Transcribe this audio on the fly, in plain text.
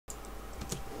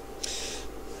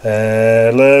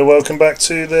Hello, welcome back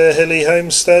to the Hilly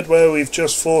Homestead, where we've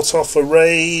just fought off a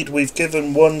raid. We've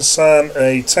given one Sam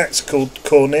a tactical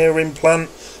cornea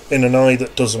implant in an eye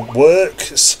that doesn't work,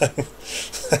 so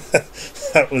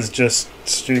that was just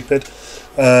stupid.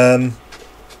 But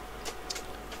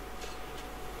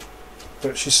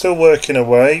she's still working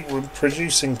away. We're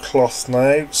producing cloth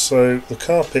now, so the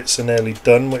carpets are nearly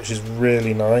done, which is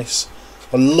really nice.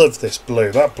 I love this blue.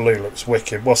 That blue looks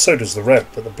wicked. Well, so does the red,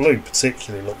 but the blue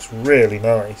particularly looks really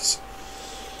nice.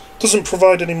 Doesn't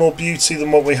provide any more beauty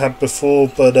than what we had before,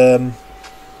 but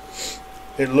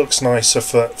it looks nicer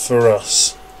for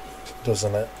us,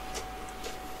 doesn't it?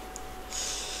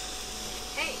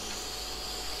 Hey.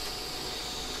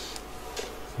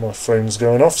 My phone's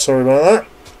going off, sorry about that. In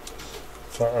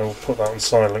fact, I will put that on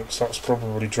silent, because that's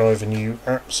probably driving you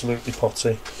absolutely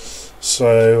potty.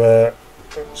 So,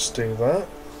 let's do that.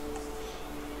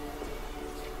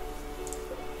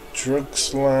 Drug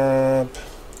slab.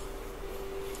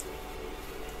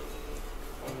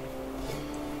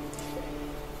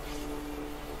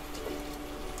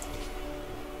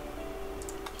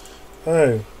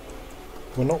 Oh,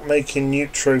 we're not making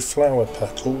neutro flower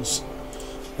petals,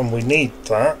 and we need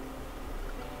that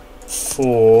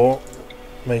for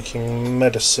making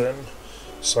medicine.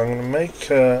 So I'm going to make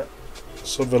a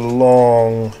sort of a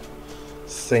long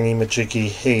thingy-majiggy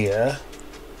here.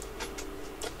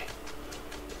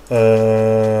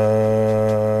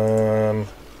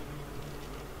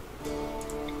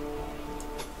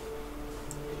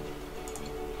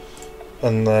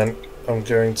 And then I'm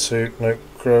going to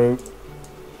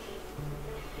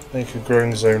make a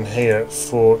growing zone here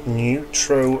for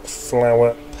neutro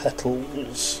flower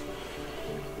petals.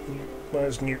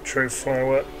 Where's neutro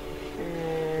flower?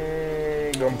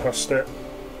 Gone past it.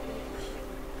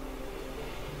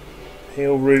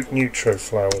 Heel root neutro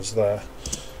flowers there.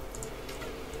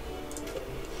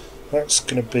 That's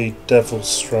going to be Devil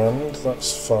Strand,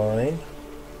 that's fine.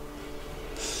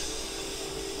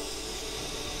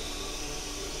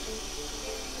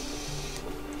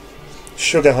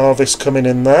 Sugar harvest coming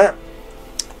in there.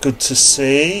 Good to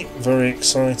see, very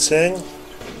exciting.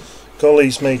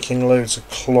 Golly's making loads of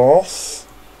cloth.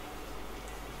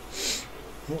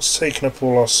 What's taking up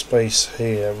all our space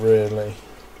here, really?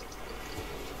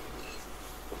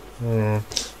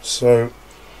 So,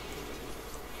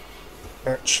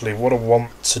 actually, what I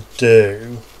want to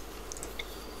do,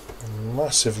 I'm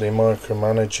massively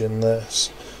micromanaging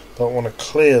this, but I want to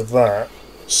clear that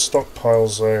stockpile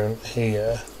zone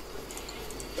here,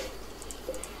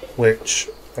 which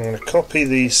I'm going to copy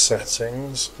these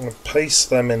settings, I'm going to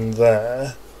paste them in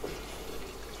there,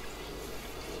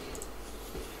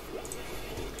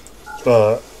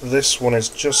 but this one is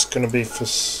just going to be for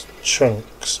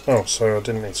chunks. Oh, sorry, I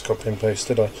didn't need to copy and paste,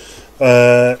 did I?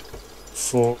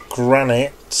 For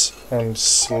granite and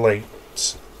slate,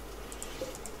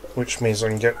 which means I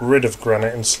can get rid of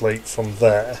granite and slate from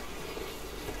there.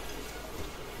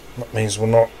 That means we're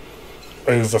not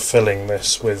overfilling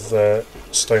this with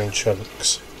stone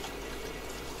chunks.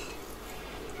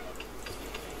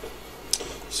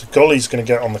 So Golly's going to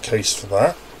get on the case for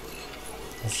that.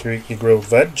 After you eat your grilled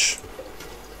veg.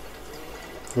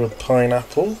 Grilled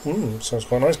pineapple, sounds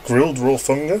quite nice. Grilled raw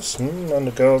fungus, and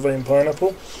agave and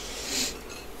pineapple.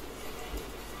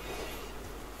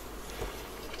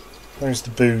 How's the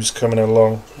booze coming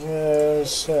along?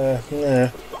 Yes,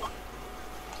 yeah.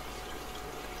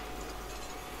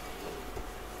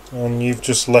 And you've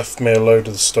just left me a load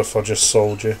of the stuff I just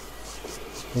sold you.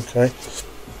 Okay.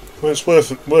 Well, it's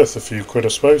worth a few quid, I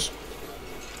suppose.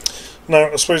 Now,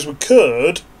 I suppose we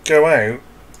could go out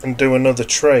and do another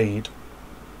trade.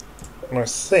 And I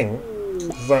think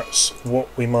that's what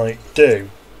we might do.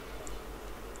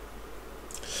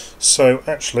 So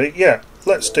actually, yeah,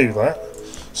 let's do that.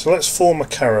 So let's form a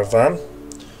caravan.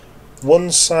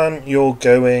 One Sam, you're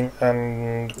going,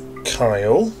 and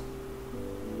Kyle,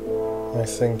 I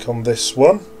think, on this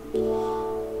one.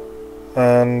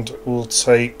 And we'll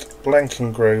take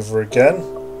Blankengrover again.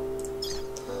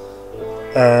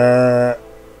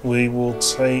 We will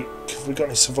take... Have we got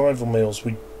any survival meals?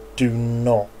 We do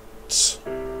not.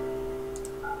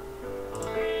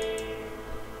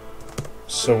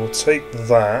 So we'll take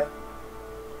that.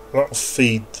 That'll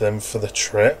feed them for the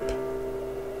trip.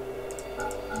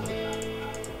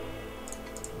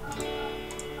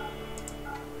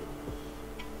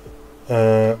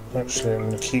 Actually, I'm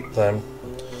going to keep them.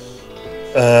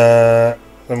 Then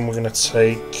we're going to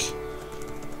take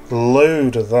a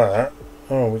load of that.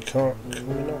 Oh, we can't. Can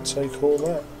we not take all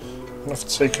that? We'll have to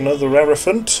take another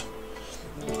elephant.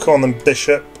 Come on then,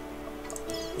 Bishop.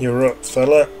 You're up,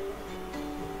 fella.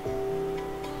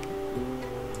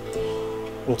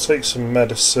 we'll take some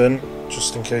medicine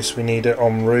just in case we need it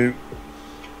en route,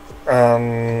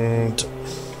 and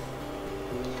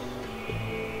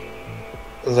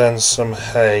then some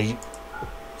hay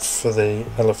for the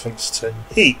elephants to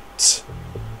eat.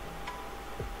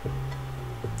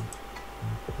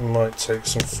 We might take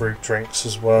some fruit drinks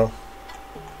as well.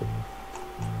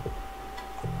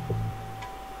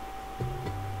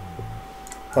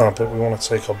 Ah, but we want to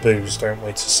take our booze, don't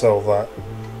we, to sell that.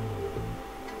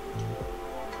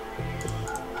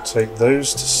 Take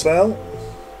those to sell,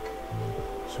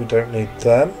 so we don't need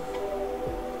them.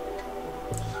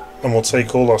 And we'll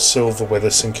take all our silver with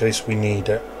us in case we need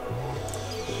it.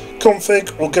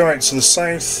 Config, we'll go out to the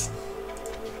south.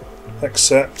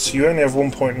 Except you only have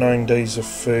 1.9 days of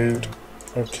food.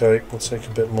 Okay, we'll take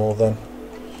a bit more then.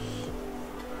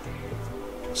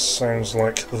 Sounds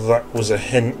like that was a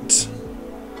hint.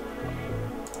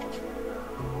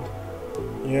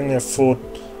 You only have 4...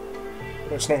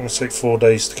 It's not going to take 4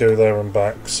 days to go there and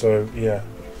back, so yeah.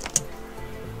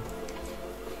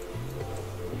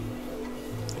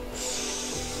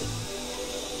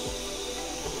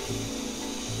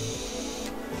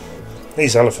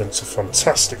 These elephants are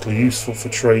fantastically useful for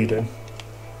trading.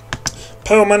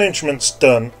 Power management's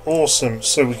done. Awesome.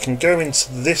 So we can go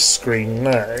into this screen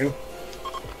now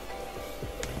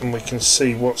and we can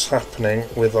see what's happening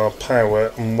with our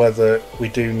power and whether we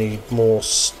do need more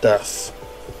stuff.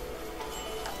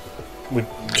 We've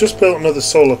just built another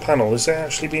solar panel. Is it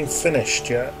actually been finished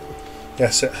yet?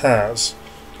 Yes, it has.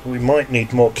 We might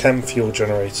need more chem fuel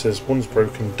generators. One's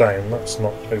broken down. That's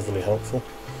not overly helpful.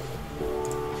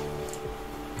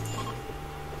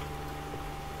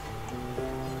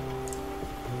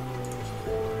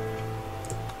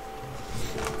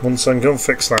 One son, go and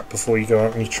fix that before you go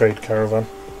out on your trade caravan.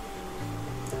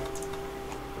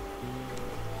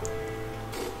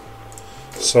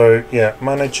 So yeah,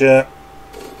 manager.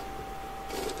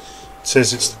 It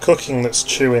says it's the cooking that's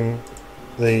chewing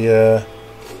the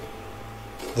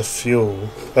fuel.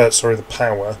 Sorry, the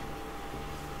power.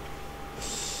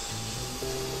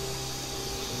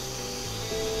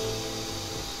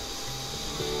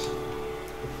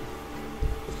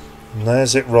 And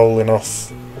there's it rolling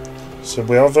off. So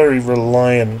we are very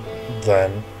reliant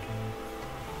then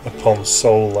upon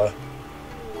solar.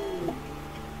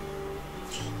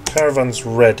 Caravan's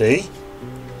ready.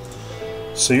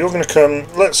 So you're going to come,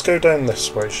 let's go down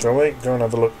this way, shall we? Go and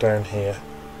have a look down here.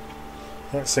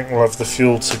 I don't think we'll have the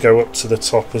fuel to go up to the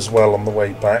top as well on the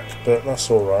way back, but that's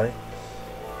alright.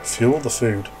 Fuel the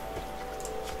food.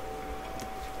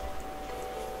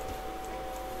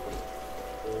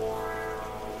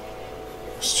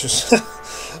 It's just...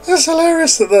 It's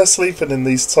hilarious that they're sleeping in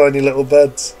these tiny little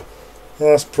beds.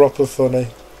 That's proper funny.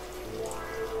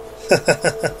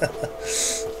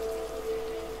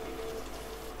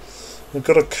 We've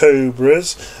got a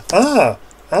cobras. I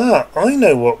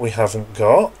know what we haven't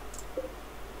got.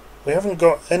 We haven't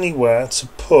got anywhere to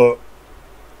put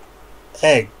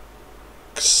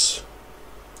eggs.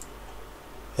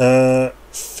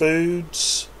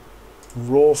 Foods,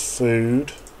 raw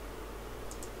food.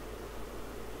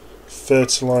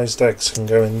 Fertilised eggs can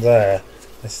go in there.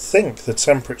 I think the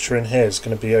temperature in here is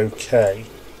going to be okay.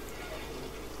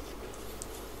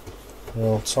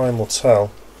 Well, time will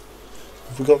tell.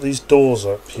 Have we got these doors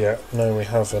up yet? No, we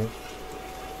haven't.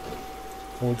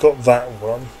 Well, we've got that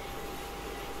one.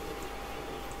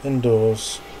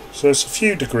 Indoors. So it's a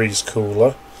few degrees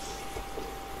cooler.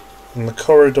 And the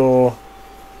corridor...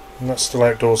 And that's still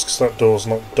outdoors because that door's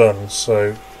not done.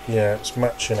 So, yeah, it's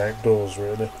matching outdoors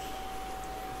really.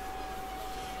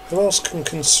 Who else can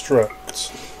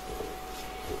construct?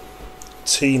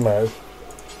 Timo.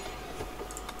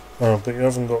 Oh, but you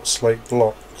haven't got slate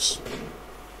blocks.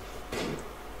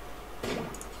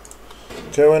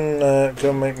 Go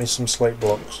and make me some slate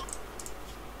blocks.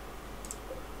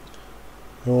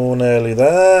 You're nearly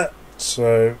there,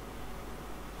 so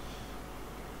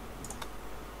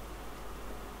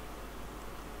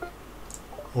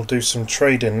we'll do some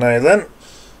trading now then.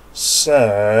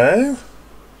 So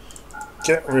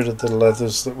get rid of the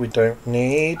leathers that we don't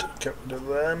need. Get rid of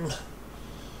them.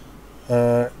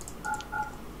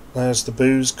 There's the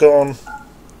booze gone.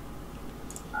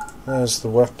 There's the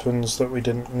weapons that we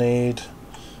didn't need.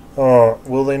 Oh,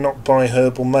 will they not buy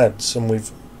herbal meds? And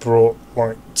we've brought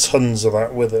like tons of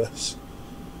that with us.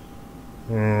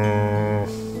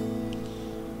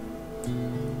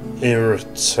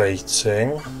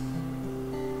 Irritating.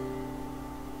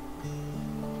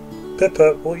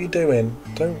 Pippa, what are you doing?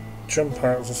 Don't jump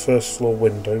out of a first floor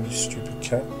window, you stupid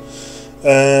cat.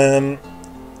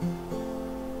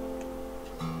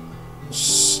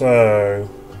 So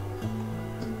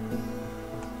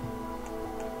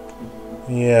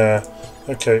Yeah.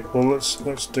 Okay. Well,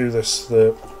 let's do this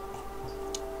the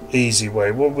easy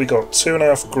way. What have we got?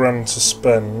 £2.5 to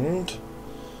spend.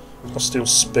 Plasteel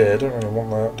spear. Don't really want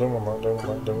that. Don't want that. Don't want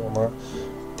that. Don't want that.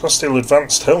 Plasteel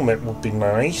advanced helmet would be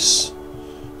nice.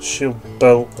 Shield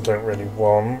belt. I don't really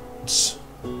want.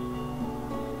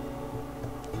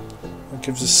 That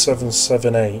gives us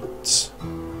 778.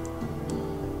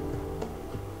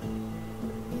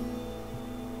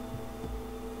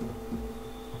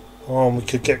 Oh, and we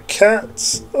could get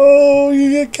cats. Oh,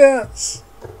 you get cats.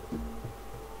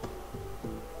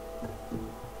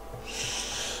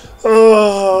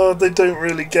 Oh, they don't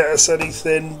really get us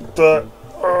anything, but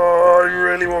oh, I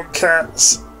really want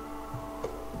cats.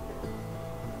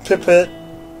 Pipit,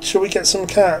 shall we get some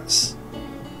cats?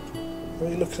 What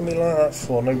are you looking at me like that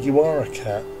for? No, you are a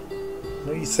cat.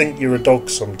 No, you think you're a dog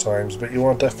sometimes, but you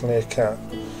are definitely a cat.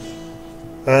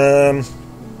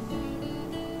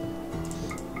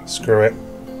 Screw it.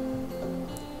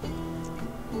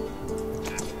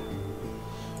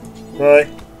 Right,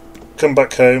 come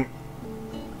back home.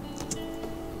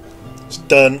 It's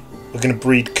done. We're going to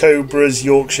breed cobras,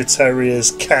 Yorkshire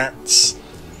Terriers, cats,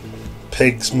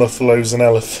 pigs, muffalos and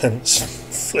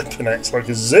elephants. Flipping acts like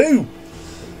a zoo.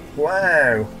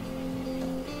 Wow.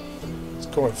 It's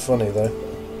quite funny though.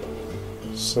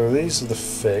 So these are the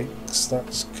figs.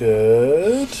 That's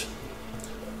good.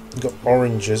 We've got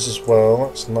oranges as well,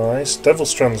 that's nice.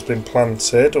 Devilstrand's been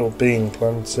planted, or being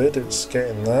planted, it's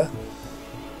getting there.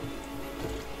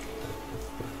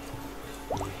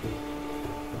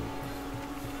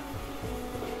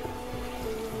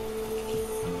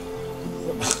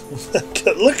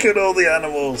 Look at all the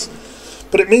animals!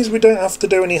 But it means we don't have to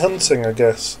do any hunting, I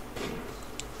guess.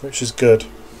 Which is good.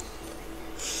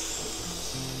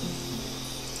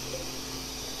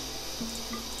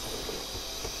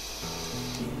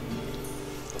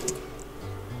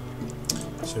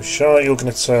 So Shah, you're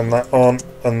going to turn that on,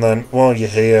 and then while you're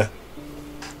here,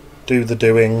 do the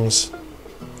doings.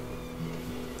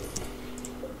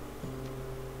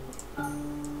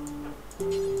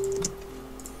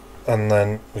 And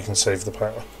then we can save the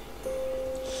power.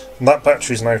 And that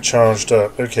battery's now charged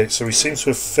up. Okay, so we seem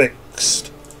to have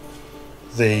fixed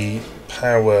the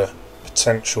power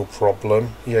potential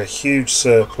problem. Yeah, huge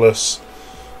surplus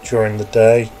during the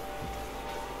day.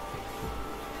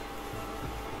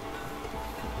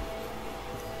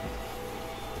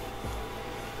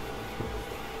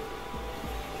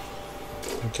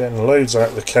 Getting loads out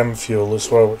of the chem fuel as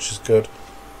well, which is good.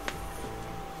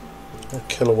 A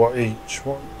kilowatt each.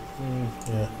 What?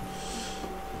 Yeah.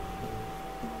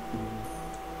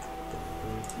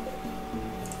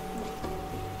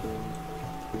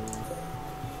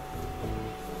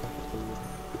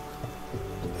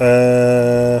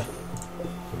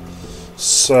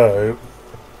 So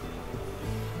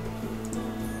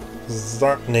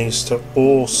that needs to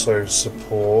also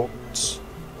support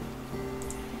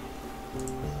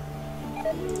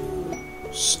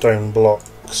stone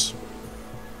blocks.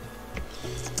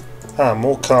 Ah,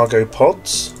 more cargo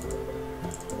pods.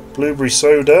 Blueberry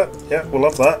soda. Yeah, we'll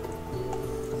have that.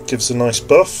 Gives a nice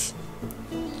buff.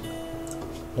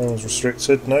 No one's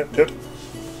restricted. No, good.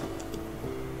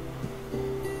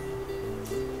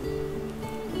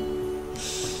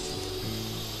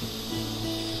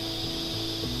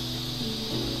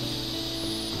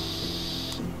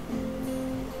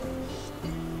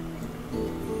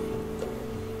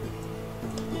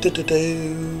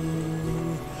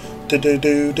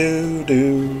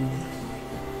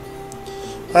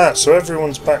 Ah, so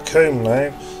everyone's back home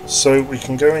now, so we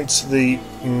can go into the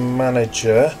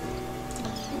manager.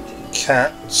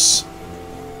 Cats.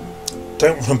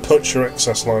 Don't want to butcher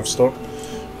excess livestock.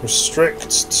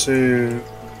 Restrict to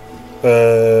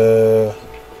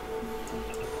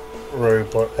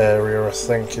robot area, I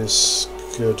think, is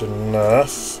good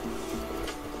enough.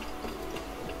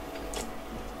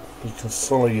 You can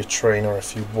follow your trainer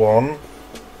if you want.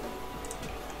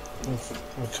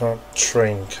 We can't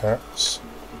train cats.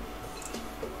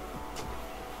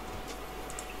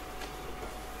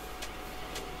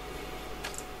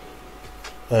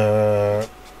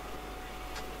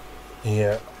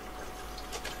 Yeah.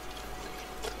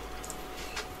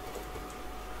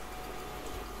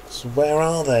 So where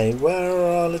are they? Where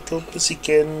are our little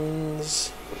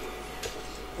pussykins?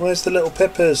 Where's the little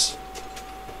peppers?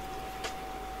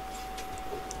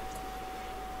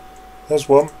 There's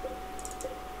one.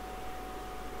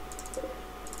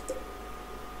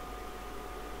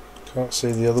 Can't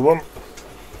see the other one.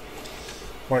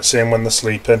 Might see them when they're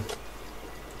sleeping.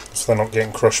 If they're not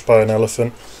getting crushed by an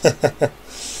elephant.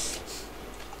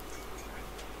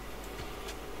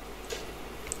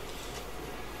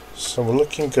 So we're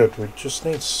looking good. We just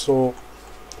need to sort...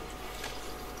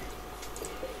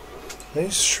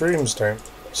 These shrooms don't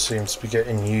seem to be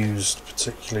getting used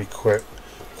particularly quick.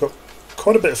 Got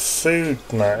quite a bit of food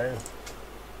now.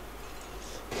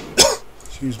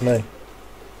 Excuse me.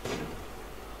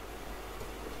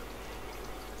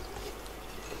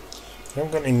 We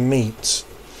haven't got any meat.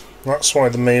 That's why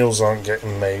the meals aren't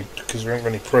getting made, because we haven't got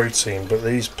any protein, but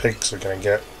these pigs are going to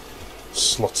get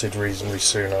slotted reasonably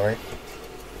soon, I think.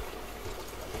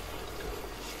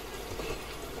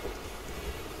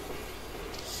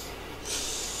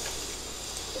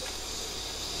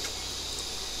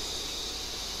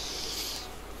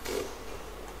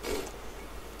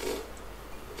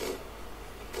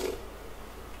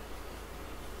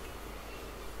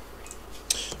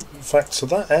 In fact, to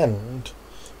that end,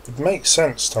 it'd make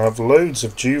sense to have loads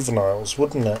of juveniles,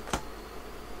 wouldn't it?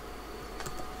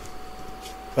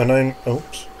 And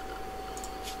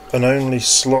only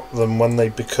slot them when they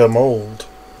become old.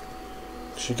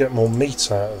 Because you get more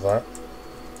meat out of that.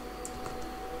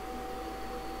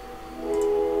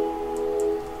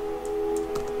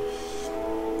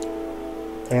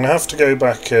 I'm going to have to go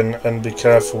back and be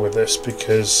careful with this,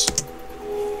 because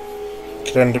we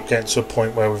could end up getting to a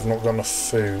point where we've not got enough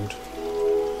food.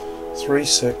 3,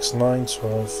 6, 9,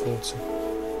 12, 14,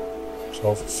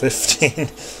 12, 15,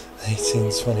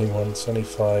 18, 21,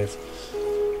 25.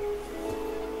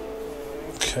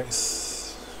 Okay,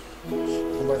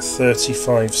 about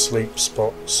 35 sleep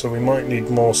spots, so we might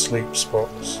need more sleep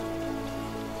spots.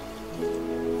 In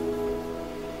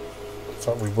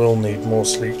fact, we will need more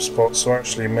sleep spots, so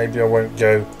actually maybe I won't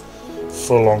go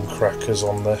full on crackers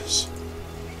on this.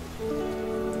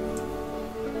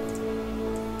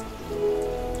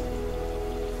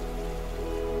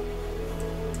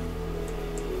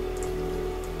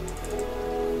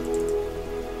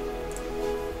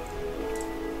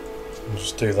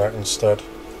 Just do that instead.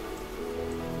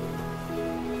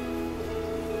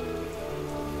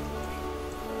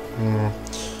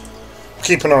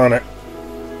 Keep an eye on it.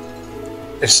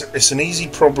 It's an easy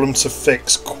problem to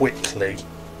fix quickly,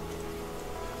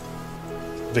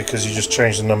 because you just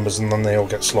change the numbers and then they all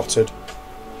get slotted.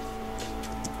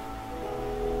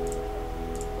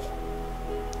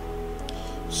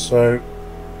 So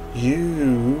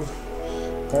you,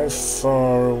 how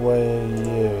far away are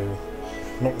you?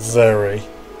 Not very.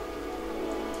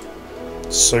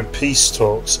 So peace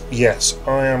talks. Yes,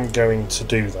 I am going to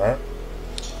do that.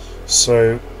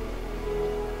 So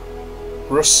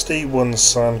Rusty,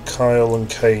 One-San, Kyle and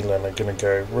Kaylin are going to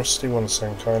go. Rusty,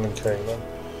 One-San, Kyle and Kaylin.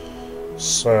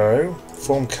 So,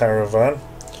 form caravan.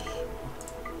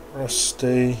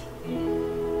 Rusty,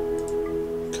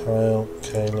 Kyle,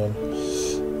 Kaylin.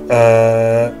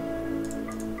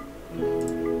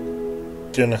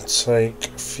 Gonna take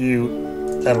a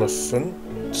few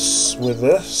elephants with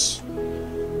us.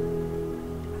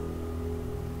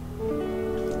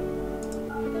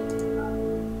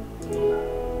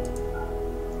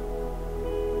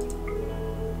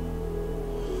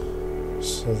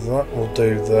 So that will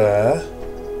do there.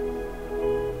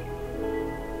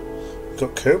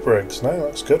 Got cobra eggs now,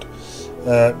 that's good.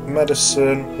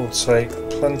 Medicine, we'll take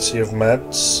plenty of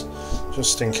meds,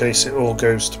 just in case it all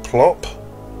goes to plop.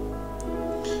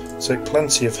 Take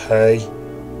plenty of hay.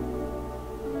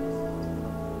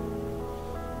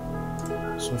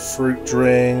 Some fruit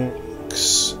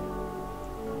drinks.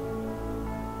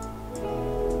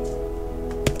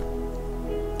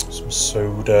 Some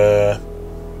soda.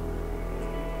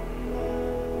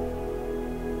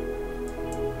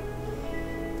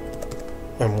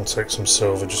 And we'll take some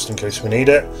silver just in case we need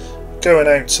it. Going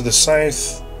out to the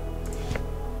south.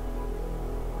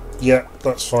 Yeah,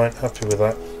 that's fine. Happy with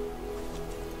that.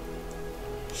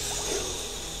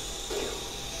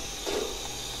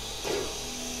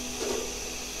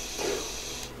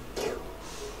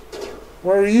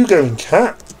 Where are you going,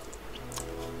 cat?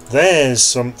 There's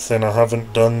something I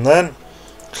haven't done then.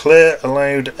 Clear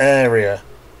allowed area.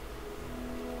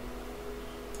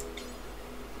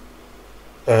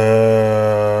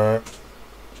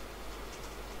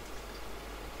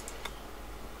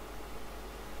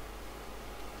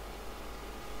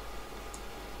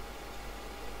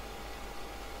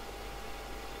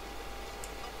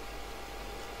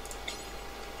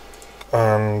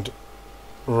 And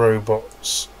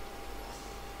robots.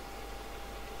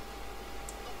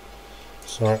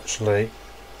 So actually,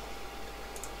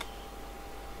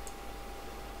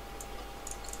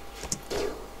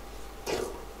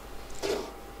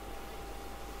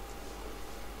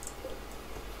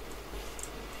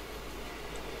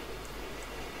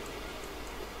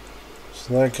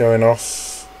 so they're going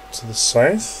off to the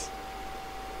south.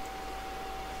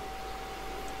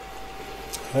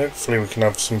 Hopefully we can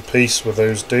have some peace with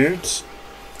those dudes.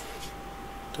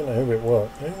 Don't know who it was.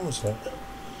 Who was it?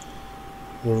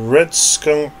 The Red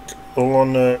Skunk all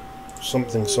on a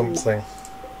something something.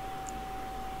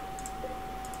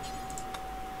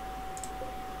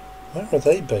 Where are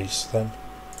they based then?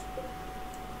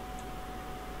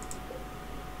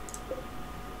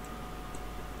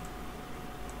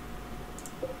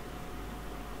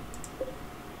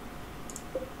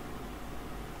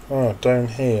 Ah, down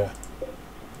here.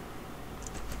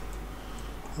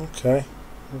 Okay,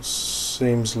 this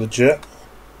seems legit.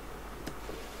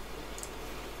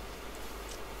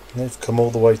 They've come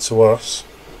all the way to us.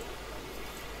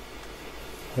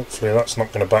 Hopefully that's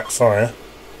not going to backfire.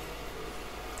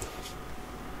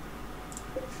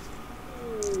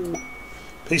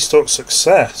 Peace talk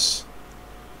success.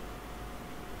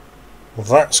 Well,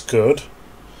 that's good.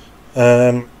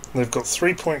 They've got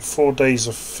 3.4 days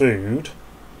of food,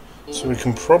 so we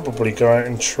can probably go out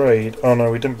and trade. Oh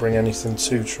no, we didn't bring anything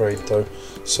to trade though.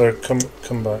 So come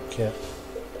back, yeah.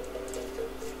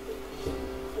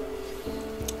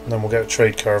 And then we'll get a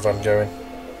trade caravan going.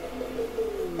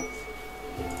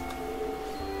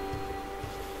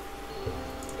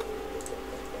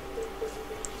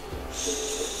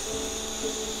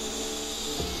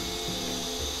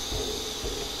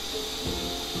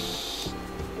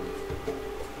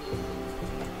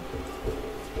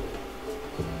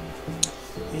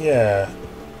 Yeah.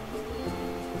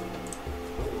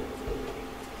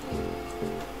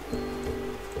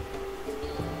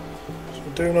 So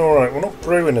we're doing alright. We're not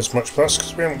brewing as much, but that's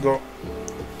because we haven't got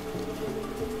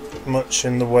much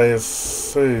in the way of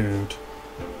food.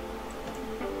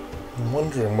 I'm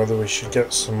wondering whether we should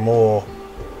get some more.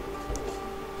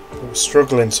 We're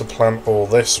struggling to plant all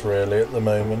this really at the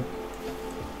moment.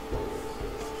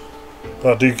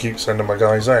 But I do keep sending my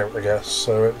guys out, I guess,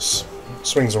 so it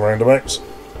swings and roundabouts.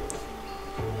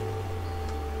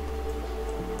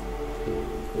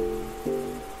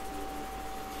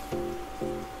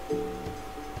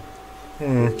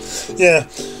 Yeah,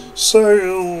 so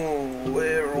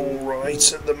we're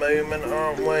alright at the moment,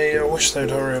 aren't we? I wish they'd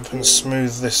hurry up and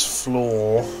smooth this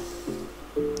floor.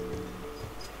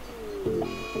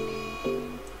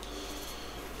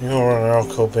 You're on an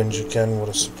alcohol binge again, what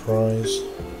a surprise.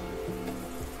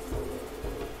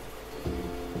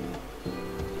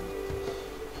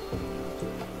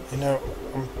 You know,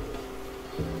 I'm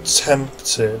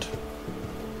tempted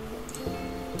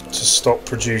to stop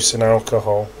producing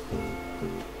alcohol.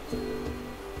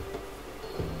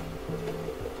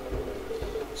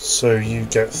 So you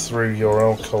get through your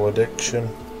alcohol addiction.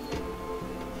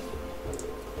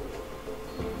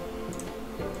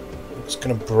 It's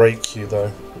going to break you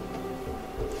though.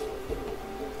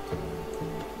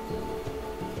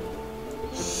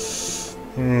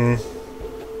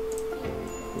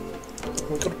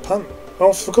 We've got a panther. Oh,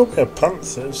 I forgot we had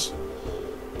panthers.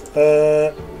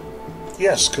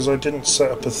 Yes, because I didn't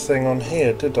set up a thing on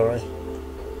here, did I?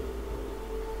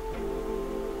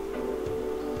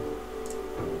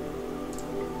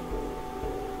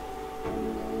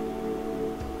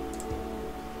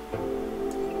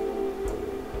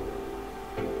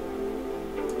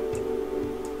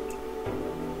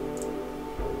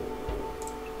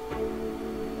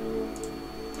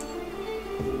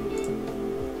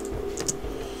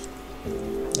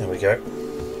 There we go.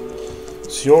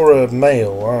 So you're a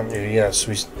male, aren't you? Yes,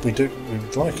 we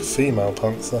would like a female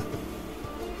panther.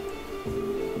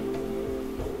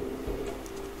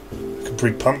 We could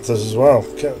breed panthers as well.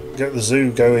 Get the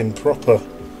zoo going proper.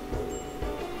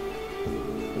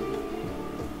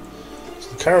 So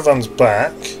the caravan's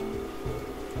back.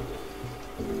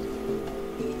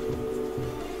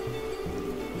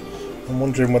 I'm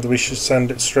wondering whether we should send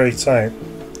it straight out.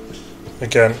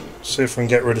 Again, see if we can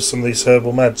get rid of some of these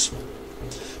herbal meds.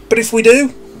 But if we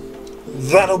do,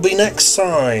 that'll be next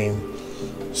time.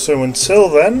 So until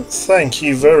then, thank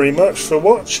you very much for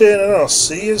watching and I'll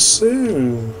see you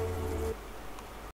soon.